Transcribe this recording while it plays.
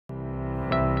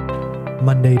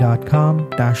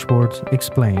Monday.com Dashboards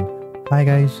Explained. Hi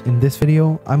guys, in this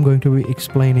video, I'm going to be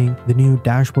explaining the new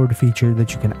dashboard feature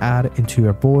that you can add into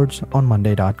your boards on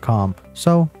Monday.com.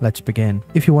 So let's begin.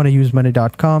 If you want to use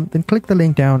Monday.com, then click the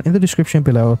link down in the description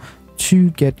below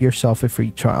to get yourself a free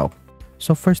trial.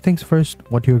 So first things first,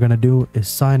 what you're going to do is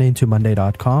sign into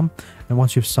Monday.com. And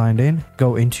once you've signed in,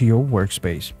 go into your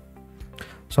workspace.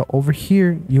 So over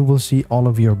here, you will see all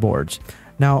of your boards.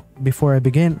 Now, before I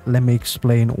begin, let me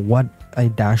explain what a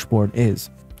dashboard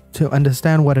is. To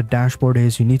understand what a dashboard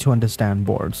is, you need to understand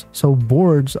boards. So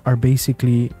boards are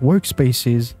basically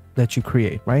workspaces that you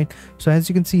create, right? So as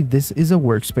you can see, this is a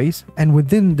workspace, and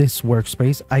within this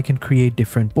workspace, I can create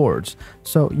different boards.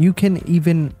 So you can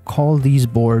even call these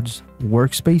boards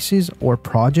workspaces or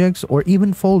projects or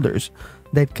even folders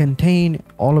that contain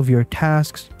all of your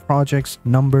tasks, projects,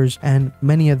 numbers, and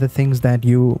many other things that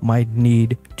you might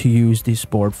need to use this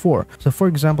board for. So for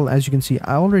example, as you can see,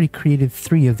 I already created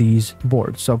 3 of these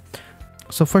boards. So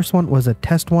first one was a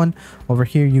test one. Over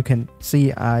here, you can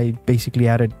see I basically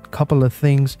added a couple of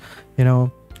things,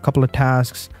 a couple of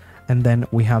tasks, and then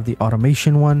we have the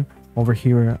automation one. Over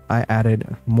here, I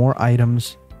added more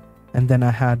items. And then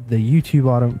I had the YouTube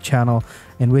auto channel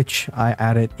in which I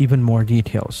added even more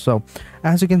details. So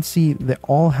as you can see, they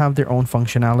all have their own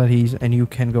functionalities and you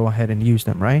can go ahead and use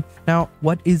them, right? Now,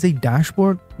 what is a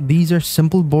dashboard? These are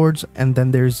simple boards, and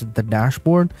then there's the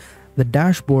dashboard. The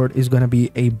dashboard is going to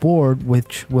be a board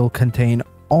which will contain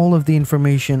all of the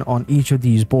information on each of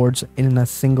these boards in a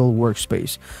single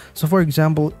workspace. So for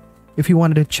example, if you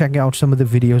wanted to check out some of the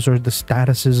videos or the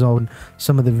statuses on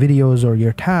some of the videos or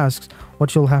your tasks,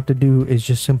 what you'll have to do is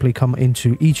just simply come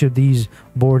into each of these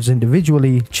boards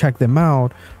individually, check them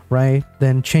out, right?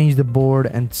 Then change the board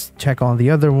and check on the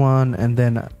other one, and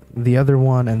then the other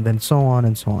one, and then so on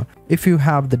and so on. If you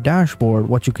have the dashboard,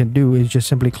 what you can do is just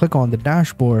simply click on the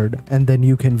dashboard, and then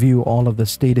you can view all of the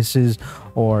statuses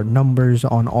or numbers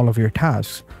on all of your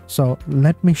tasks. So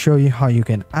let me show you how you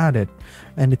can add it,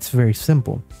 and it's very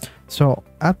simple. So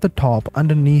at the top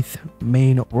underneath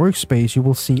main workspace, you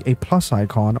will see a plus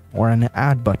icon or an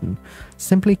add button.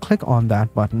 Simply click on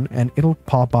that button and it'll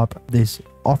pop up this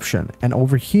option. And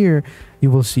over here, you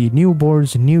will see new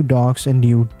boards, new docs, and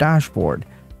new dashboard.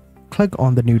 Click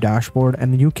on the new dashboard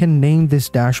and you can name this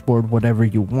dashboard whatever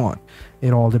you want.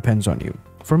 It all depends on you.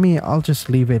 For me, I'll just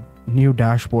leave it new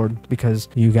dashboard because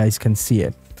you guys can see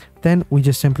it. Then we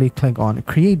just simply click on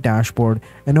create dashboard,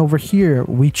 and over here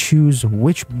we choose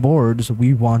which boards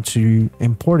we want to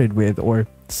import it with or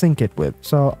sync it with.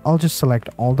 So I'll just select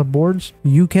all the boards.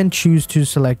 You can choose to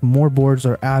select more boards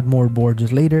or add more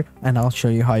boards later, and I'll show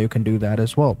you how you can do that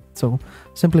as well. So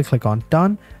simply click on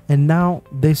done, and now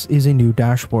this is a new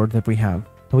dashboard that we have.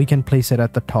 We can place it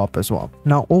at the top as well.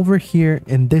 Now over here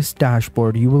in this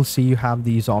dashboard, you will see you have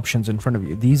these options in front of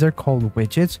you. These are called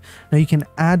widgets. Now you can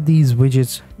add these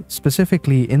widgets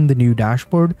specifically in the new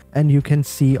dashboard, and you can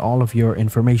see all of your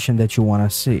information that you want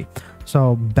to see.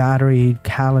 So battery,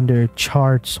 calendar,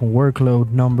 charts,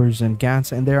 workload, numbers, and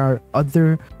Gantt, and there are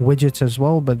other widgets as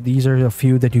well, but these are a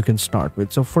few that you can start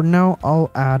with. So for now, I'll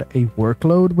add a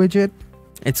workload widget.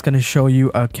 It's going to show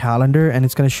you a calendar and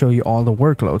it's going to show you all the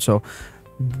workload. So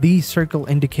the circle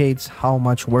indicates how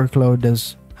much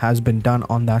workload has been done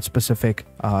on that specific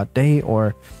day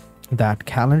or that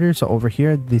calendar. So over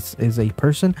here, this is a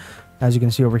person. As you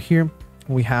can see over here,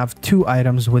 we have 2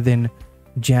 items within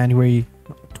January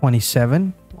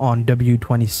 27 on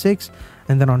W26,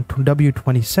 and then on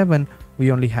W27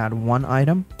 we only had 1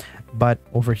 item, but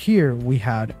over here we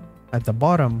had at the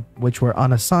bottom, which were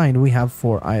unassigned, we have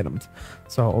 4 items.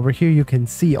 So over here you can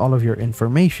see all of your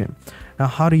information. Now,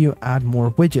 how do you add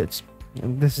more widgets?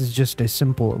 And this is just a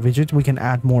simple widget. We can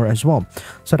add more as well.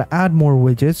 So to add more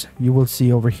widgets, you will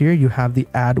see over here you have the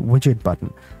add widget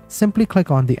button. Simply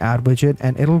click on the add widget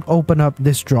and it'll open up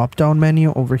this drop down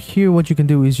menu. Over here, what you can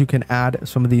do is you can add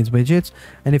some of these widgets,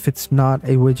 and if it's not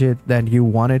a widget that you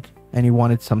wanted and you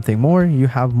wanted something more, you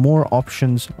have more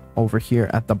options over here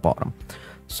at the bottom.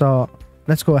 So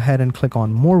let's go ahead and click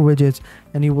on more widgets,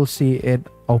 and you will see it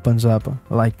opens up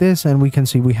like this, and we can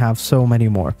see we have so many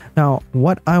more. Now,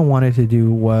 what I wanted to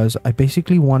do was I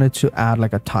basically wanted to add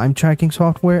like a time tracking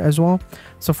software as well.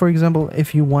 So for example,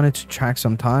 if you wanted to track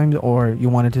some time or you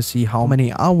wanted to see how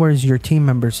many hours your team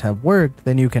members have worked,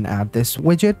 then you can add this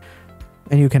widget,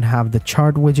 and you can have the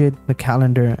chart widget, the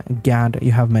calendar, Gantt,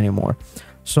 you have many more.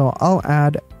 So I'll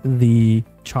add the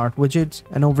chart widgets,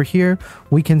 and over here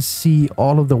we can see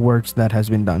all of the works that has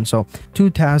been done. So 2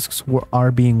 tasks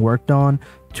are being worked on,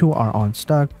 2 are on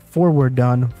stuck, 4 were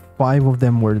done, 5 of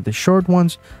them were the short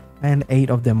ones, and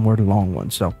 8 of them were the long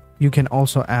ones. So You can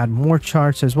also add more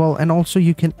charts as well, and also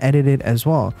you can edit it as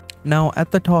well. Now at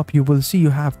the top you will see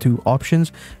you have two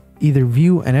options, either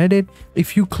view and edit.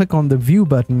 If you click on the view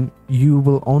button, you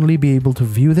will only be able to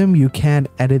view them. You can't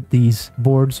edit these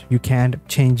boards, you can't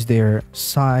change their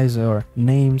size or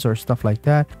names or stuff like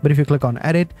that. But if you click on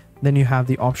edit, then you have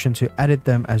the option to edit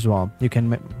them as well. You can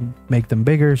make them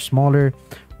bigger, smaller,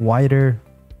 wider.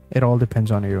 It all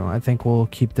depends on you. I think we'll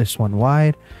keep this one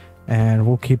wide, and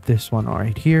we'll keep this one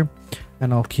right here,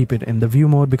 and I'll keep it in the view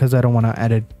mode because I don't want to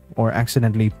edit or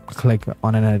accidentally click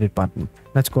on an edit button.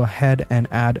 Let's go ahead and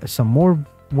add some more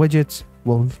widgets.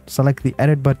 We'll select the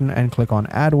edit button and click on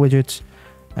add widgets,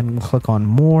 and we'll click on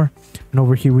more, and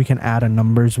over here we can add a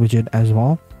numbers widget as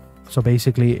well. So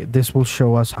basically this will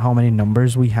show us how many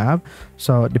numbers we have,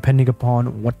 so depending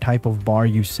upon what type of bar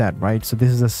you set, right? So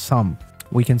this is a sum.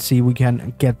 We can see we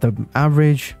can get the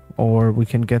average, or we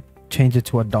can change it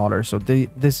to $1. So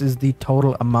this is the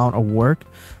total amount of work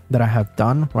that I have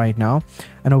done right now.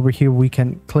 And over here we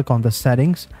can click on the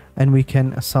settings, and we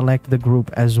can select the group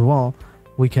as well.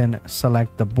 We can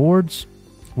select the boards,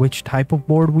 which type of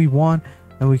board we want,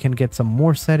 and we can get some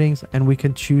more settings, and we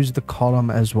can choose the column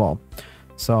as well.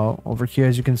 So over here,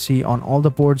 as you can see, on all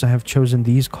the boards I have chosen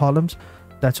these columns.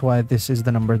 That's why this is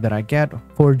the number that I get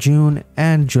for June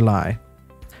and July.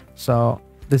 So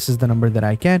this is the number that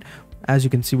I get. As you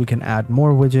can see, we can add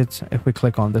more widgets if we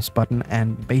click on this button,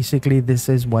 and basically this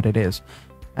is what it is.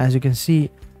 As you can see,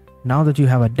 now that you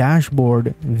have a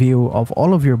dashboard view of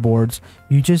all of your boards,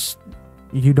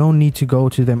 you don't need to go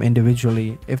to them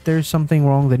individually. If there's something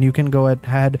wrong, then you can go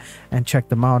ahead and check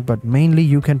them out, but mainly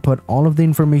you can put all of the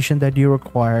information that you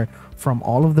require from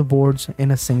all of the boards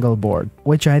in a single board,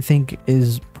 which I think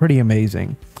is pretty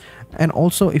amazing. And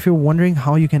also, if you're wondering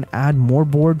how you can add more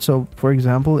boards, so for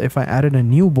example, if I added a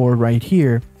new board right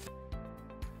here,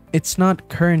 it's not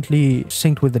currently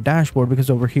synced with the dashboard because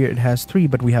over here it has 3,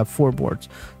 but we have 4 boards.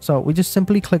 So we just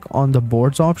simply click on the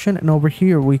boards option, and over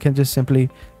here we can just simply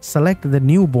select the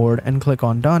new board and click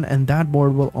on done, and that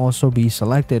board will also be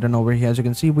selected. And over here, as you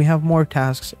can see, we have more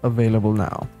tasks available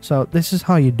now. So this is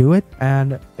how you do it,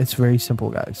 and it's very simple,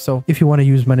 guys. So if you want to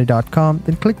use Monday.com,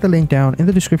 then click the link down in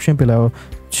the description below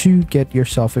to get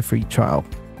yourself a free trial.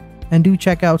 And do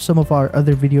check out some of our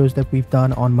other videos that we've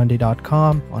done on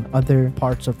Monday.com on other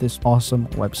parts of this awesome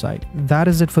website. That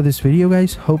is it for this video,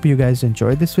 guys. Hope you guys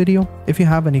enjoyed this video. If you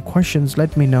have any questions,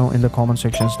 let me know in the comment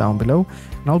sections down below,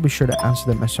 and I'll be sure to answer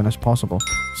them as soon as possible.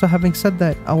 So having said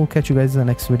that, I will catch you guys in the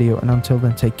next video, and until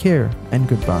then, take care and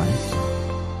goodbye.